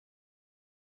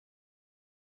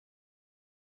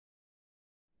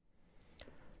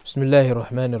بسم الله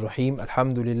الرحمن الرحيم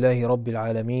الحمد لله رب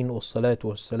العالمين والصلاة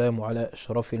والسلام على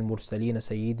أشرف المرسلين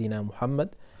سيدنا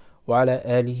محمد وعلى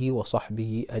آله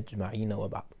وصحبه أجمعين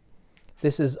وبعد.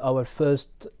 This is our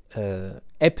first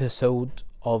episode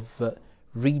of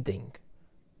reading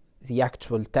the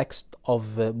actual text of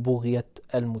Bugyah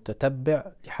al Mutatabi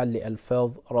لحل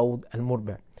ألفاظ روض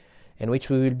المربع, in which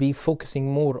we will be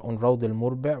focusing more on روض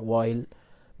المربع while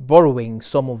borrowing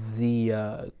some of the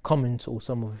comments or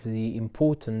some of the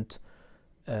important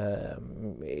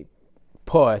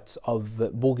parts of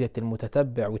Bugyah al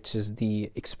Mutatabi, which is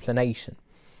the explanation.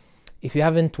 If you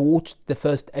haven't watched the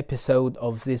first episode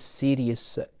of this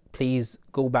series, please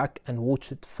go back and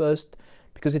watch it first,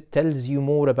 because it tells you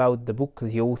more about the book,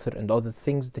 the author, and other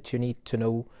things that you need to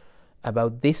know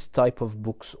about this type of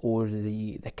books or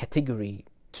the category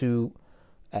to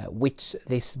which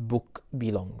this book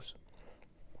belongs.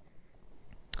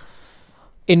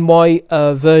 In my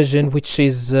version, which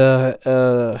is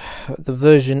the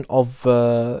version of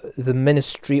the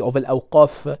Ministry of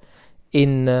Al-Awqaf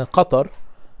in Qatar,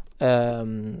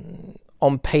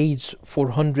 on page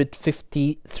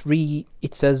 453,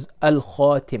 it says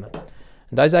Al-Khatima.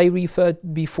 And as I referred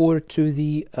before to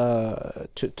the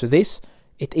to this,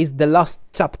 it is the last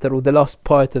chapter or the last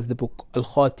part of the book,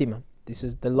 Al-Khatima. This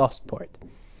is the last part.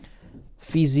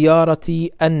 في زيارة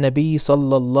النبي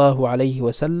صلى الله عليه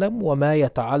وسلم وما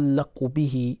يتعلق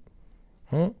به,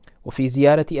 وفي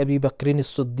زيارة أبي بكر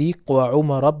الصديق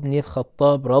وعمر بن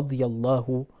الخطاب رضي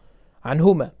الله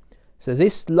عنهما. So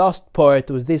this last part,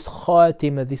 or this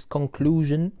khatima, this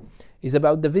conclusion, is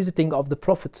about the visiting of the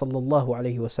Prophet صلى الله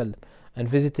عليه وسلم and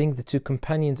visiting the two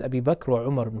companions Abu Bakr wa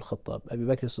Umar ibn Khattab, Abu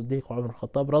Bakr al-Siddiq wa Umar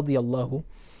al-Khattab radiyallahu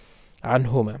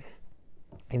anhuma.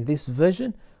 In this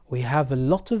version, we have a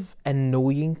lot of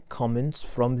annoying comments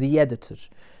from the editor,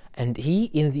 and he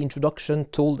in the introduction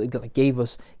gave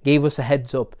us a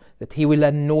heads up that he will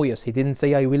annoy us. He didn't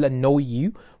say I will annoy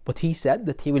you, but he said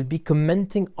that he will be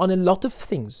commenting on a lot of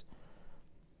things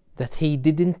that he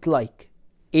didn't like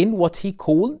in what he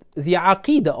called the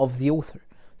aqidah of the author.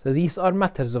 So these are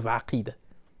matters of aqidah.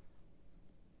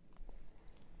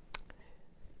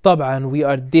 طبعا we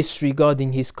are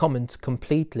disregarding his comments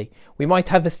completely. We might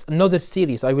have another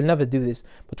series, I will never do this,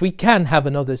 but we can have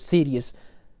another series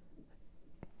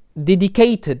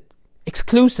dedicated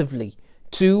exclusively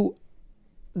to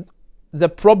the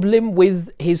problem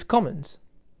with his comments.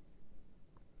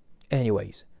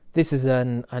 Anyways, this is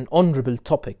an honorable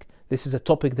topic. This is a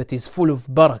topic that is full of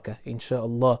barakah,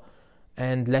 inshallah,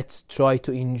 and let's try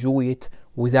to enjoy it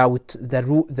without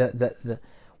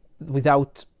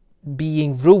without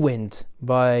being ruined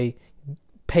by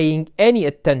paying any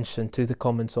attention to the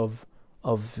comments of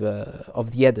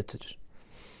the editor.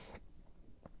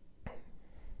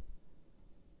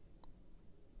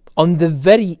 On the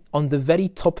very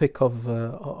topic of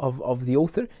the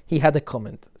author, he had a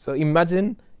comment. So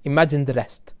imagine the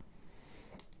rest.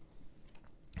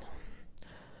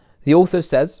 The author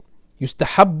says,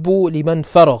 يستحب لمن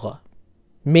فرغ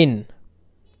من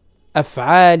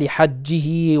أفعال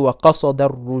حجه وقصد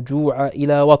الرجوع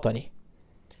إلى وطنه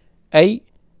أي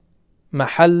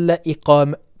محل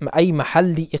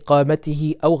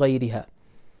إقامته أو غيرها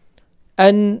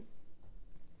أن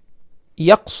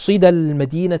يقصد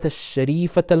المدينة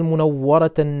الشريفة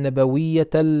المنورة النبوية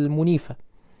المنيفة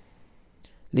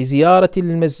لزيارة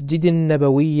المسجد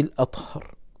النبوي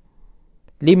الأطهر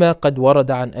لما قد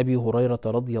ورد عن أبي هريرة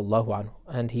رضي الله عنه,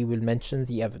 and he will mention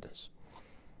the evidence.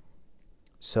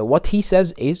 So what he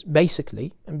says is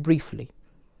basically and briefly,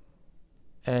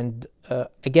 and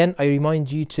again I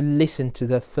remind you to listen to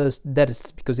the first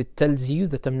dars, because it tells you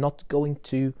that I'm not going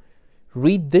to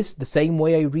read this the same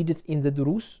way I read it in the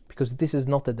durus, because this is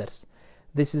not a dars.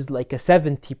 This is like a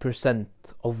 70%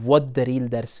 of what the real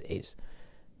dars is.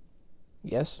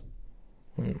 Yes?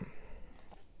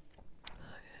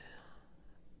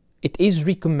 It is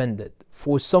recommended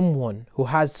for someone who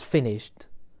has finished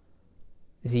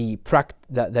the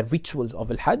rituals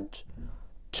of Al-Hajj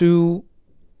to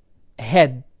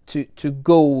head to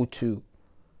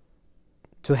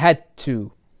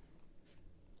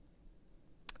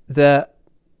the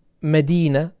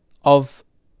Medina of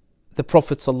the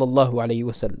Prophet sallallahu alaihi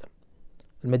wasallam,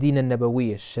 Al-Medina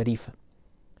al-Nabawiyya al-Sharifa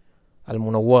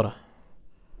al-Munawwara.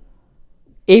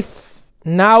 If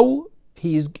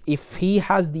he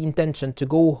has the intention to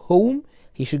go home,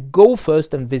 he should go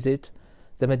first and visit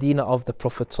the Medina of the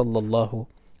Prophet sallallahu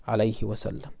alaihi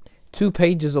wasallam. 2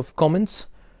 pages of comments,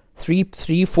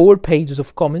 4 pages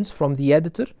of comments from the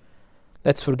editor.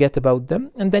 Let's forget about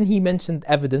them. And then he mentioned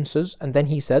evidences, and then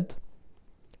he said,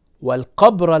 وَالْقَبْرَ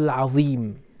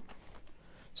الْعَظِيمِ.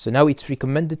 So now it's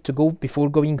recommended to go, before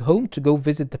going home, to go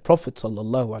visit the Prophet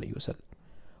sallallahu alaihi wasallam.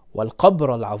 والقبر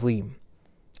العظيم,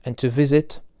 and to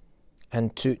visit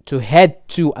and to head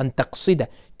to, and taqsida,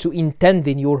 to intend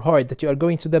in your heart that you are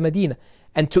going to the Medina,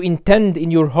 and to intend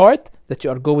in your heart that you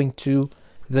are going to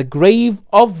the grave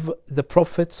of the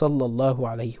Prophet sallallahu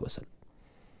alaihi wasallam.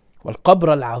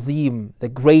 والقبر العظيم, the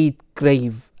great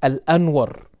grave,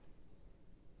 al-anwar,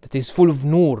 that is full of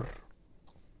nur.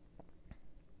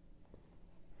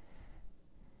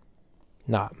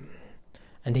 Naam.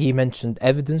 And he mentioned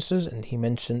evidences, and he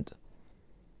mentioned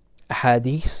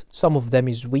hadith. Some of them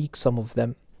is weak, some of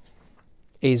them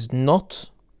is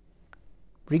not.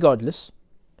 Regardless,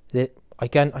 I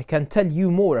can tell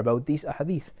you more about these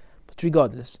hadith, but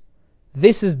regardless,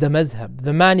 this is the madhab.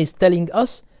 The man is telling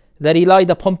us that he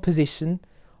relied upon position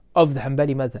of the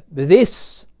Hanbali madhab.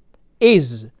 This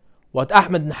is what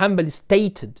Ahmad bin Hanbal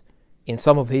stated in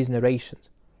some of his narrations.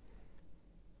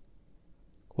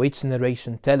 Which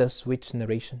narration? Tell us which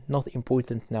narration. Not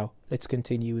important now. Let's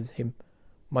continue with him.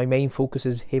 My main focus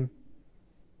is him.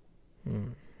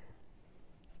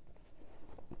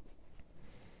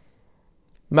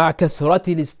 مع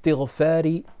كثرة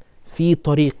الاستغفار في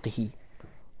طريقه,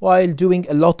 while doing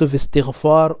a lot of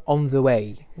istighfar on the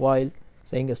way, while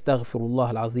saying astaghfirullah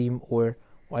al-azim, or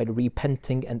while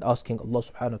repenting and asking Allah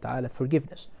subhanahu wa ta'ala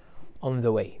forgiveness on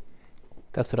the way.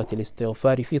 كثرة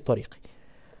الاستغفار في طريقه.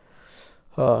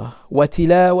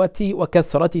 وتلاوة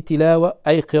وكثرة تلاوة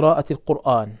أي قراءة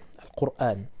القرآن.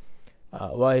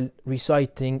 While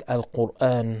reciting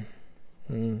Al-Quran,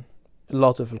 a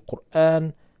lot of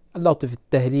Al-Quran, a lot of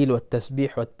التهليل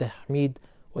والتسبيح والتحميد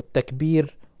والتكبير,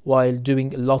 while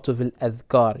doing a lot of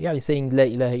Al-Adhkar, يعني saying لا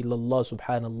إله إلا الله,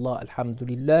 Subhanallah,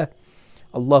 Alhamdulillah,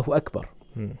 Allahu Akbar.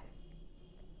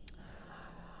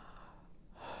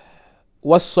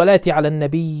 والصلاة على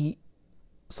النبي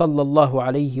صلى الله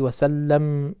عليه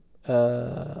وسلم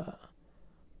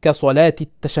كصلاة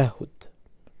التشهد,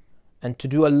 and to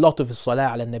do a lot of salah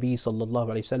على النبي صلى الله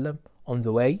عليه وسلم on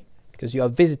the way, because you are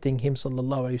visiting him صلى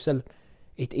الله عليه وسلم.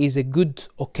 It is a good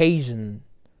occasion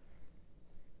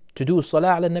to do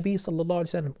salah على النبي صلى الله عليه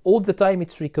وسلم. All the time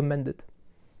it's recommended.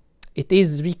 It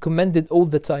is recommended all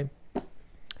the time.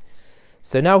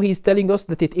 So now he's telling us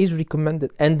that it is recommended,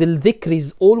 and the dhikr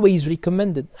is always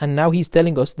recommended, and now he's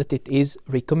telling us that it is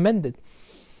recommended.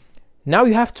 Now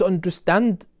you have to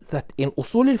understand that in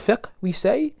usul al-fiqh we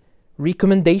say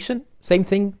recommendation, same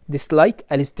thing, dislike,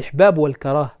 al-istihbab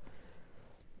wal-karah.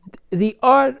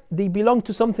 They belong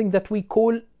to something that we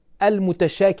call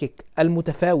al-mutashakik,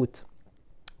 al-mutafawit.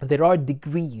 There are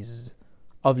degrees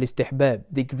of al-istihbab,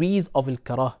 degrees of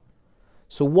al-karah.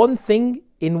 So one thing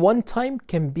in one time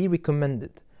can be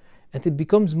recommended, and it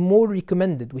becomes more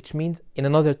recommended, which means in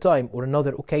another time or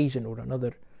another occasion or in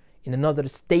another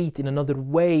state, in another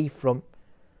way, from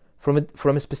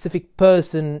a specific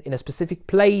person in a specific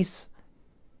place,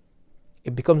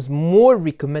 it becomes more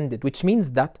recommended, which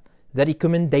means that the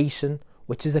recommendation,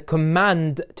 which is a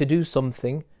command to do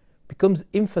something, becomes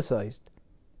emphasized.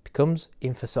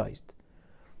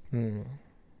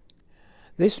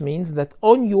 This means that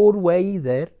on your way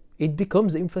there, it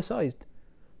becomes emphasized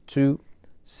to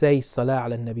say Salah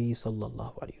ala Nabi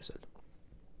sallallahu alayhi wasallam.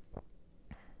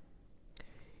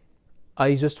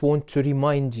 I just want to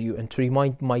remind you and to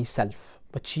remind myself,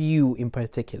 but you in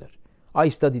particular. I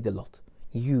studied a lot.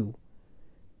 You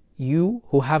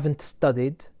who haven't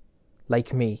studied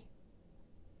like me,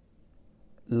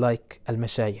 like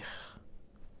al-mashayikh.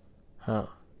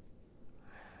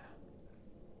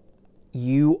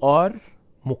 You are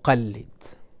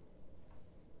muqallid.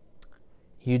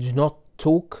 You do not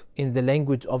talk in the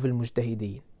language of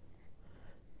al-mujtahideen.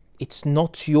 It's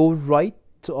not your right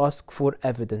to ask for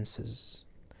evidences.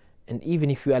 And even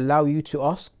if we allow you to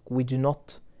ask, we do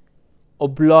not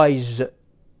oblige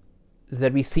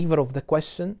the receiver of the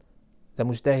question, the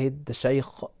mujtahid, the shaykh,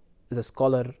 the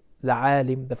scholar, the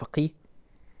alim, the faqih,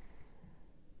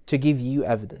 to give you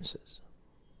evidences.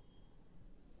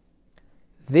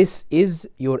 This is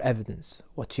your evidence.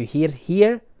 What you hear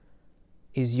here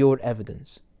is your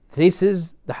evidence. This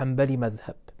is the Hanbali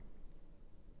madhab.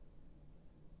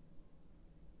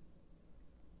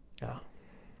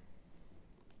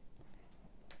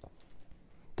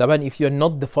 Taban, if you're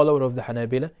not the follower of the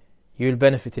Hanabila, you'll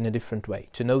benefit in a different way,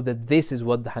 to know that this is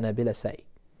what the Hanabila say.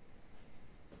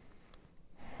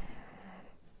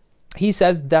 He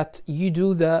says that you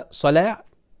do the salah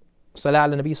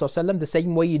ala Nabi sallallahu alaihi wasallam the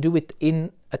same way you do it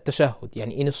in at-tashahhud,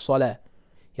 yani in as-salah.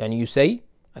 Yani you say,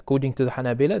 according to the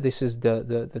Hanabila, this is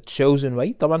the chosen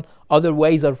way. Taban, other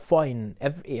ways are fine.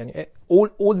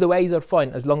 All the ways are fine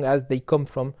as long as they come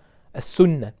from a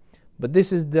sunnah. but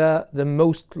this is the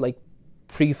most like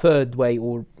preferred way,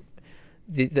 or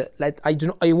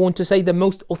I want to say the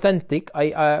most authentic.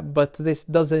 But this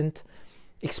doesn't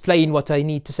explain what I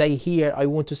need to say here. I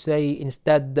want to say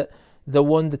instead the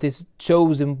one that is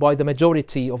chosen by the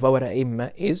majority of our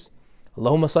A'imma is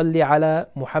Allahumma salli ala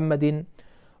Muhammadin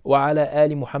wa ala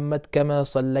ali Muhammad kama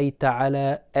sallaita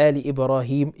ala ali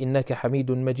Ibrahim innaka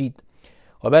Hamidun Majid.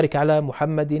 وبارك على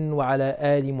محمد وعلى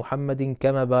آل محمد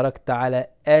كما باركت على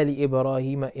آل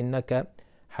إبراهيم إنك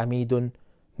حميد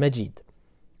مجيد.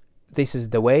 This is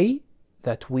the way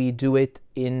that we do it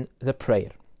in the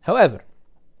prayer. However,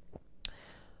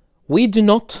 we do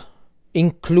not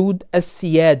include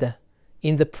as-siyada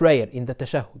in the prayer, in the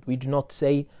tashahhud. We do not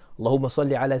say Allahumma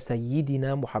salli ala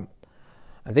Sayyidina Muhammad.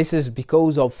 And this is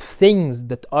because of things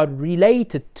that are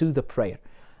related to the prayer,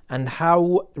 and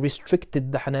how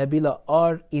restricted the Hanabila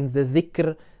are in the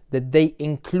dhikr that they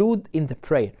include in the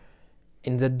prayer,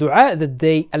 in the dua that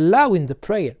they allow in the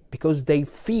prayer, because they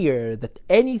fear that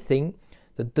anything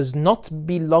that does not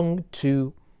belong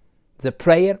to the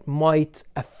prayer might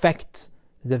affect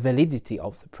the validity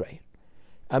of the prayer.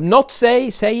 I'm not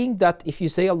saying that if you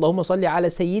say Allahumma salli ala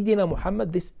Sayyidina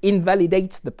Muhammad, this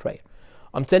invalidates the prayer.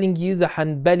 I'm telling you the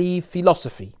Hanbali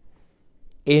philosophy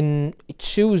in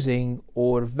choosing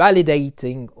or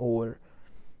validating or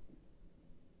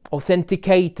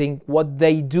authenticating what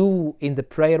they do in the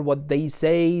prayer, what they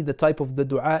say, the type of the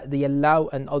dua they allow,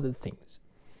 and other things.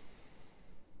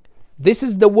 This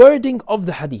is the wording of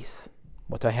the hadith.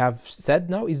 What I have said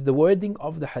now is the wording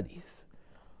of the hadith.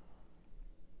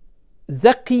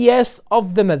 The qiyas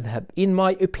of the madhab, in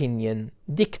my opinion,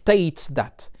 dictates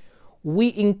that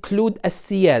we include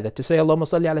as-siyada, to say Allahumma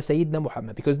salli ala Sayyidina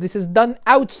Muhammad, because this is done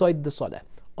outside the salah,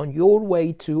 on your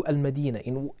way to Al-Madinah,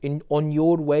 on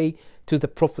your way to the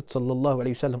Prophet sallallahu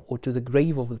alaihi wasallam, or to the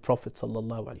grave of the Prophet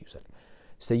sallallahu alaihi wasallam.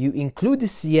 So you include the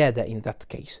siyada in that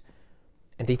case,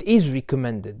 and it is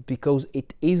recommended because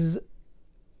it is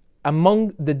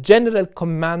among the general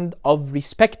command of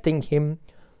respecting him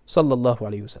sallallahu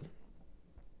alaihi wasallam.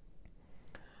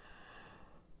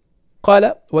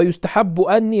 قال ويستحب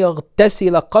أن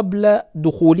يغتسل قبل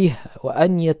دخولها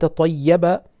وأن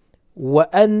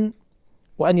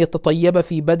يتطيب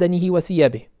في بدنه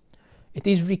وثيابه. It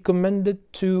is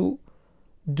recommended to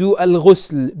do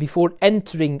al-ghusl before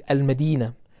entering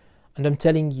al-Madinah. And I'm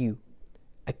telling you,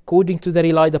 according to the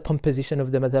relied upon position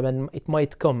of the madhab, and it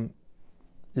might come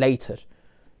later,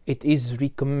 it is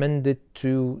recommended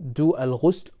to do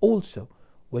al-ghusl also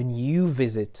when you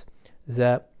visit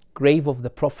the grave of the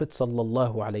Prophet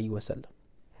sallallahu alaihi wasallam.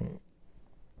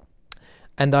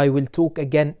 And I will talk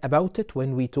again about it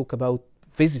when we talk about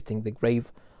visiting the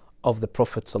grave of the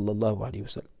Prophet sallallahu alaihi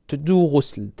wasallam. To do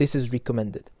ghusl, this is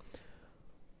recommended.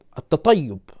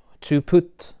 At-tatayyub,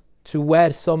 to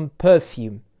wear some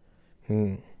perfume.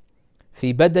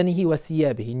 في بدنه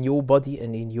وثيابه, in your body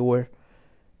and in your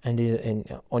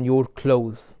on your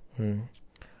clothes.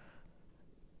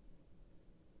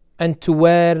 And to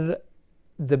wear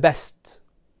the best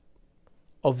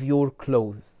of your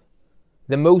clothes,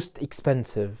 the most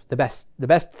expensive, the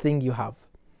best thing you have.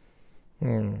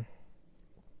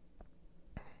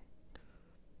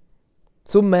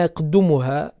 ثم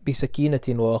يقدمها بسكينة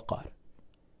ووقار.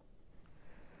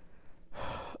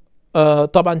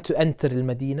 طبعا to enter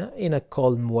المدينة in a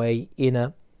calm way, in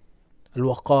a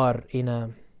الوقار, in a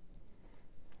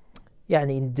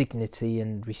يعني in dignity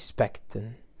and respect,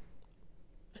 and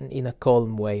in a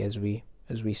calm way, as we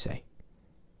say.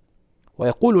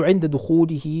 ويقول عند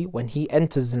دخوله, when he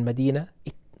enters المدينة,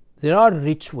 there are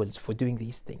rituals for doing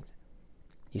these things.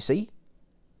 You see?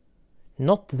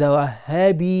 Not the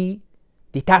Wahhabi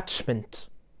detachment.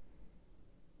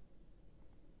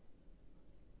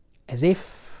 As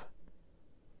if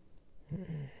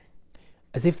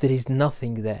there is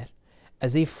nothing there.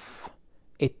 As if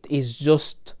it is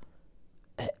just...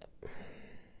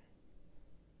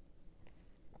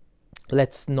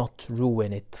 Let's not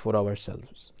ruin it for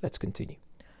ourselves. Let's continue.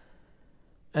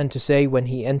 And to say when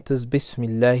he enters,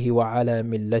 Bismillahi wa ala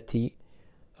millati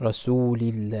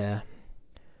Rasulillah.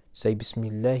 Say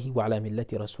Bismillahi wa ala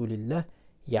millati Rasulillah.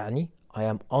 Yani, I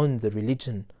am on the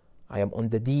religion, I am on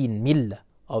the deen, millah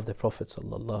of the Prophet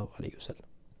sallallahu alaihi wasallam.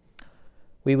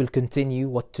 We will continue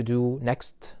what to do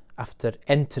next after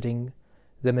entering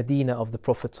the Medina of the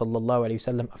Prophet sallallahu alaihi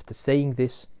wasallam. After saying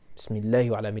this, Bismillahi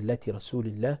wa ala millati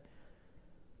Rasulillah,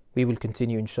 we will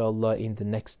continue inshallah in the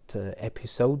next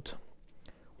episode.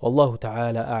 والله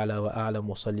تعالى أعلى وأعلم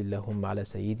وصلى اللهم على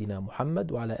سيدنا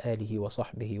محمد وعلى آله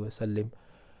وصحبه وسلم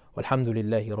والحمد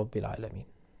لله رب العالمين.